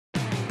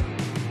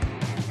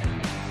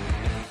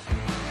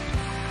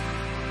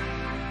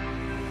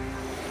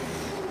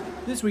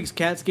This week's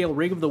Catscale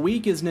Rig of the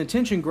Week is an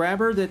attention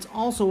grabber that's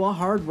also a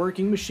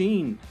hard-working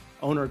machine.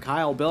 Owner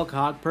Kyle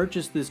Bellcock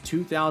purchased this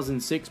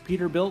 2006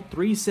 Peterbilt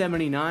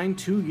 379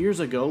 2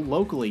 years ago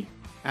locally.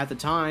 At the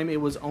time,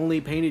 it was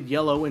only painted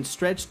yellow and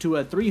stretched to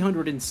a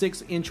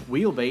 306-inch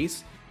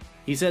wheelbase.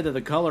 He said that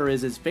the color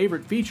is his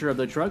favorite feature of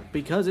the truck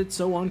because it's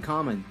so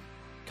uncommon.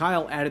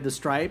 Kyle added the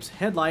stripes,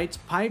 headlights,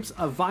 pipes,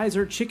 a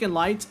visor, chicken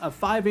lights, a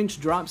 5-inch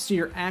drop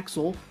steer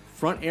axle,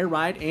 front air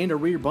ride, and a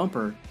rear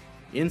bumper.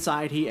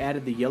 Inside, he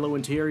added the yellow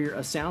interior,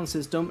 a sound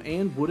system,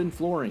 and wooden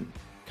flooring.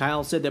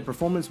 Kyle said that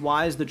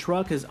performance-wise, the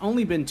truck has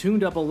only been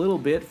tuned up a little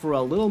bit for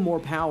a little more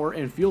power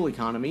and fuel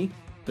economy.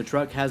 The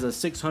truck has a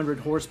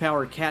 600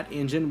 horsepower Cat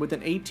engine with an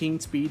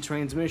 18-speed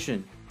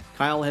transmission.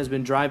 Kyle has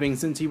been driving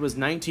since he was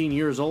 19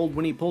 years old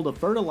when he pulled a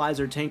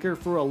fertilizer tanker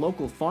for a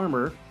local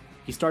farmer.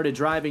 He started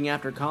driving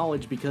after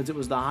college because it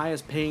was the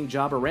highest paying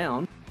job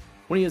around.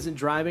 When he isn't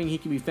driving, he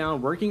can be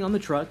found working on the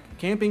truck,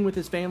 camping with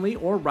his family,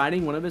 or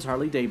riding one of his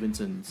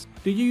Harley-Davidsons.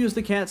 Do you use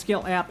the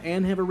Catscale app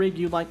and have a rig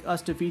you'd like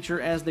us to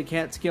feature as the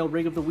Catscale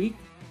Rig of the Week?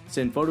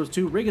 Send photos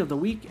to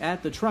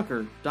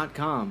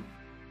rigoftheweek@thetrucker.com.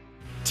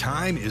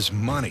 Time is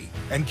money,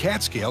 and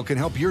Catscale can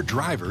help your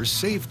drivers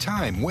save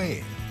time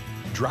weighing.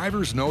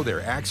 Drivers know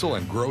their axle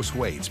and gross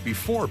weights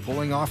before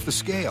pulling off the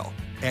scale,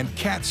 and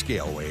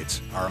Catscale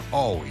weights are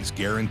always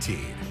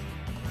guaranteed.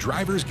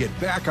 Drivers get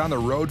back on the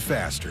road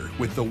faster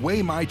with the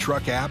Weigh My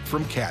Truck app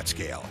from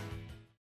Catscale.